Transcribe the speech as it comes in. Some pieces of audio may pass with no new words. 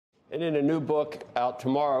And in a new book out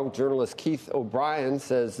tomorrow, journalist Keith O'Brien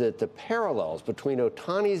says that the parallels between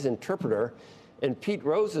Ohtani's interpreter and Pete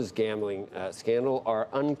Rose's gambling scandal are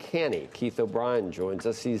uncanny. Keith O'Brien joins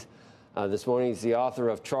us. This morning, he's the author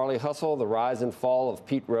of Charlie Hustle, The Rise and Fall of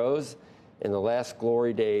Pete Rose in the Last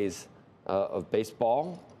Glory Days of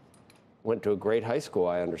Baseball. Went to a great high school,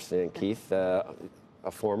 I understand, Keith, a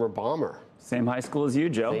former Bomber. Same high school as you,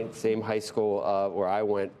 Joe. Same high school where I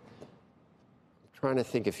went. Trying to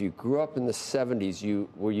think, if you grew up in the 70s,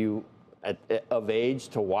 were you of age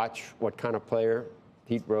to watch what kind of player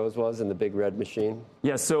Pete Rose was in the Big Red Machine?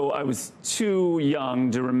 Yeah, so I was too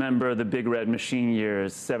young to remember the Big Red Machine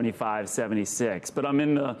years, 75, 76. But I'm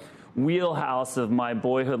in the wheelhouse of my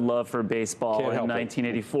boyhood love for baseball in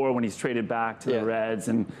 1984 when he's traded back to the Reds.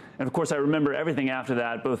 And of course, I remember everything after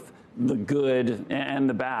that, both the good and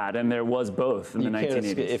the bad. And there was both in the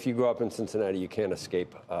 1980s. If you grew up in Cincinnati, you can't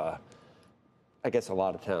escape I guess a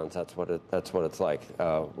lot of towns, that's what it's like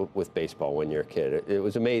with baseball when you're a kid. It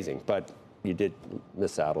was amazing, but you did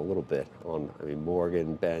miss out a little bit on,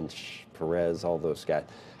 Morgan, Bench, Perez, all those guys.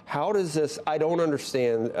 How does this, I don't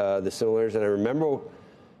understand the similarities, and I remember,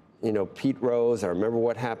 Pete Rose, I remember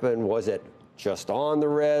what happened. Was it just on the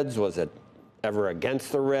Reds? Was it ever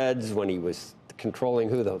against the Reds when he was controlling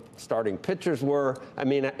who the starting pitchers were?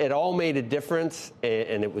 It all made a difference,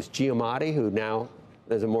 and it was Giamatti, who now,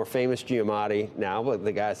 there's a more famous Giamatti now, but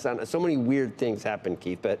the guy's son. So many weird things happen,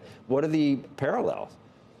 Keith. But what are the parallels?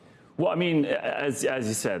 Well, as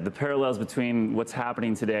you said, the parallels between what's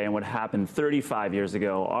happening today and what happened 35 years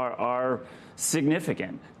ago are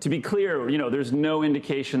significant. To be clear, there's no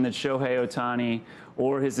indication that Shohei Ohtani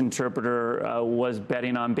or his interpreter was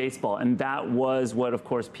betting on baseball. And that was what, of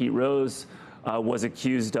course, Pete Rose was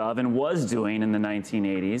accused of and was doing in the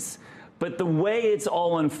 1980s. But the way it's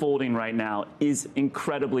all unfolding right now is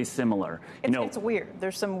incredibly similar. It's weird.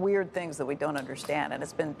 There's some weird things that we don't understand, and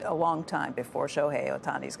it's been a long time before Shohei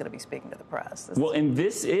Ohtani is going to be speaking to the press. And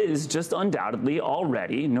this is just undoubtedly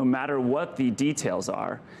already, no matter what the details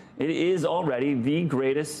are, it is already the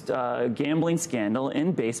greatest gambling scandal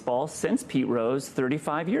in baseball since Pete Rose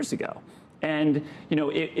 35 years ago. And,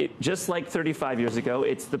 just like 35 years ago,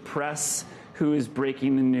 it's the press who is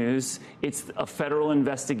breaking the news. It's a federal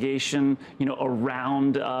investigation,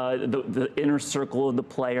 around the inner circle of the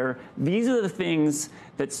player. These are the things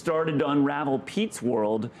that started to unravel Pete's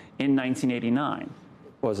world in 1989.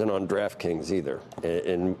 Wasn't on DraftKings either.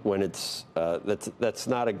 And when it's, that's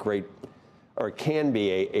not a great, or it can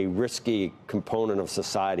be a risky component of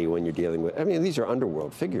society when you're dealing with, these are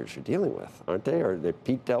underworld figures you're dealing with, aren't they? Or that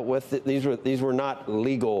Pete dealt with. These were not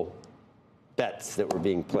legal bets that were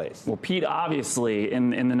being placed. Well, Pete obviously in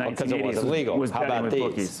the 1980s was betting with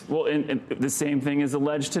bookies. Well, and the same thing is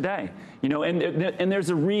alleged today. And there's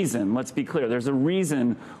a reason. Let's be clear. There's a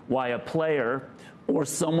reason why a player or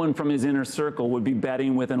someone from his inner circle would be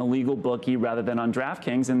betting with an illegal bookie rather than on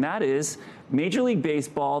DraftKings, and that is Major League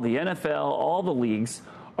Baseball, the NFL, all the leagues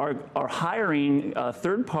are hiring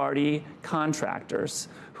third-party contractors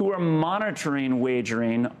who are monitoring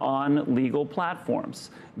wagering on legal platforms.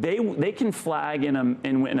 They can flag in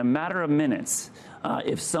a matter of minutes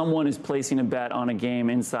if someone is placing a bet on a game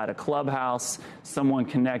inside a clubhouse, someone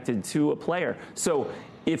connected to a player. So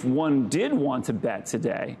if one did want to bet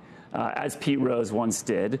today, as Pete Rose once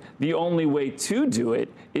did, the only way to do it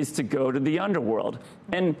is to go to the underworld.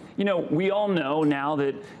 And, we all know now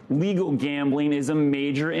that legal gambling is a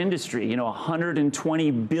major industry.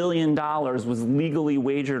 $120 billion was legally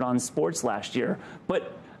wagered on sports last year.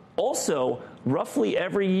 But also, roughly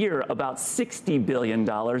every year, about $60 billion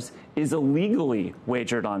is illegally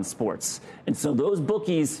wagered on sports. And so those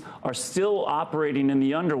bookies are still operating in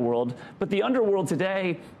the underworld. But the underworld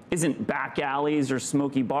today isn't back alleys or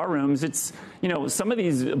smoky bar rooms. It's, some of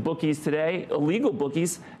these bookies today, illegal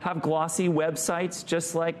bookies, have glossy websites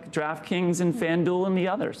just like DraftKings and FanDuel and the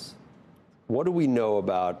others. What do we know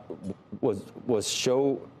about, was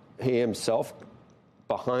Shohei himself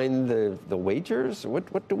behind the wagers?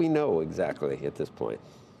 What do we know exactly at this point?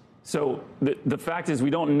 So the fact is we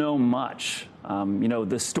don't know much.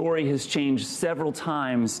 The story has changed several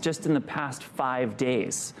times just in the past 5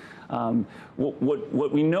 days.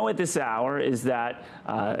 What we know at this hour is that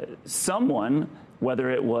someone,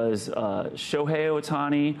 whether it was Shohei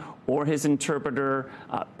Ohtani or his interpreter,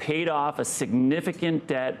 paid off a significant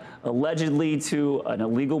debt allegedly to an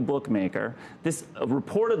illegal bookmaker. This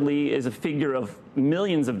reportedly is a figure of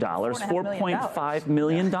millions of dollars, $4.5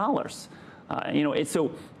 million.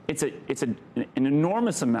 It's an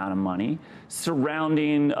enormous amount of money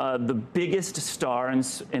surrounding the biggest star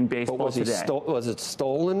in baseball today. Was it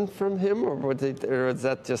stolen from him, or was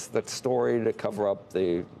that just the story to cover up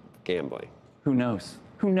the gambling. Who knows?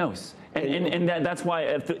 Who knows? And that's why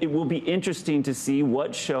it will be interesting to see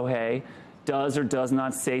what Shohei does or does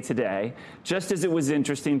not say today, just as it was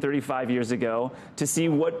interesting 35 years ago to see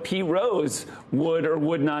what Pete Rose would or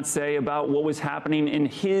would not say about what was happening in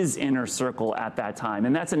his inner circle at that time.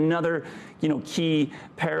 And that's another, key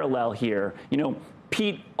parallel here.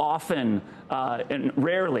 Pete often and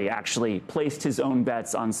rarely actually placed his own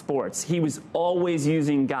bets on sports. He was always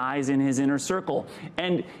using guys in his inner circle.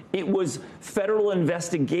 And it was federal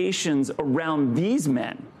investigations around these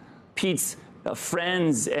men, Pete's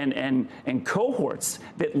friends and cohorts,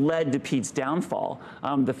 that led to Pete's downfall.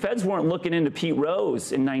 The feds weren't looking into Pete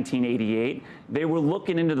Rose in 1988. They were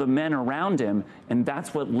looking into the men around him, and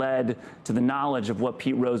that's what led to the knowledge of what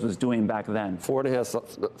Pete Rose was doing back then.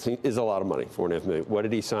 $4.5 is a lot of money. $4.5 million. What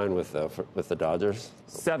did he sign with the Dodgers?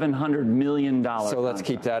 $700 million. So let's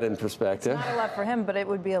keep that in perspective. It's not a lot for him, but it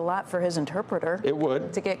would be a lot for his interpreter. It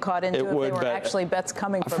would. To get caught into if they were actually bets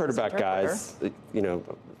coming from his interpreter. I've heard about guys,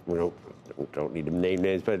 we don't need to name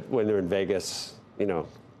names, but when they're in Vegas,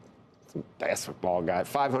 some basketball guy,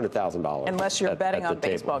 $500,000. Unless you're betting on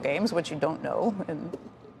baseball games, which you don't know.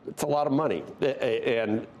 It's a lot of money.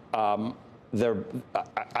 And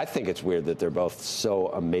I think it's weird that they're both so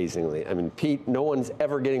amazingly. I mean, Pete, no one's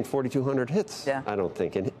ever getting 4,200 hits. Yeah. I don't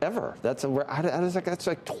think, ever. That's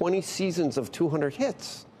like 20 seasons of 200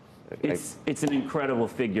 hits. It's an incredible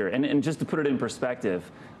figure. And just to put it in perspective,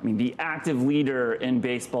 I mean, the active leader in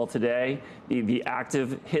baseball today, the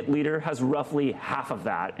active hit leader, has roughly half of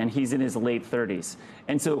that, and he's in his late 30s.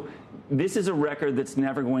 And so this is a record that's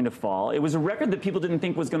never going to fall. It was a record that people didn't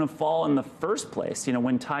think was going to fall in the first place,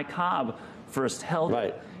 when Ty Cobb first held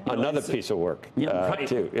it. Another piece of work,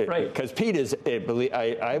 too. Right. Because Pete is, you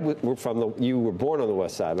were born on the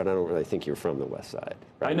West Side, but I don't really think you're from the West Side.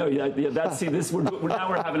 Right? I know. Yeah. Now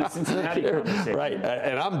we're having a Cincinnati conversation. Right.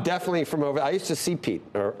 And I'm definitely from over. I used to see Pete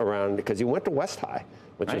around because he went to West High,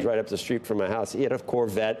 which is right up the street from my house. He had a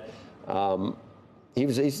Corvette.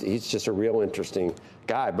 He's just a real interesting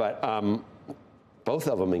guy. But both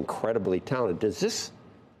of them incredibly talented.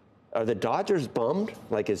 Are the Dodgers bummed?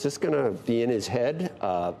 Like, is this going to be in his head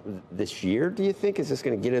this year, do you think? Is this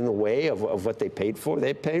going to get in the way of what they paid for?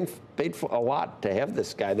 They paid for a lot to have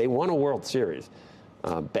this guy. They won a World Series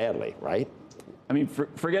badly, right? I mean,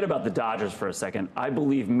 forget about the Dodgers for a second. I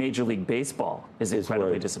believe Major League Baseball is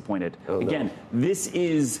incredibly disappointed. Again, this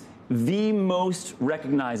is the most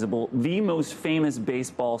recognizable, the most famous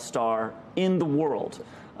baseball star in the world.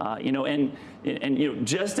 And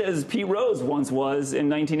just as Pete Rose once was in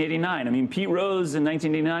 1989. I mean, Pete Rose in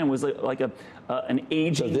 1989 was like an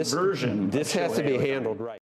aging version. This has to be handled right.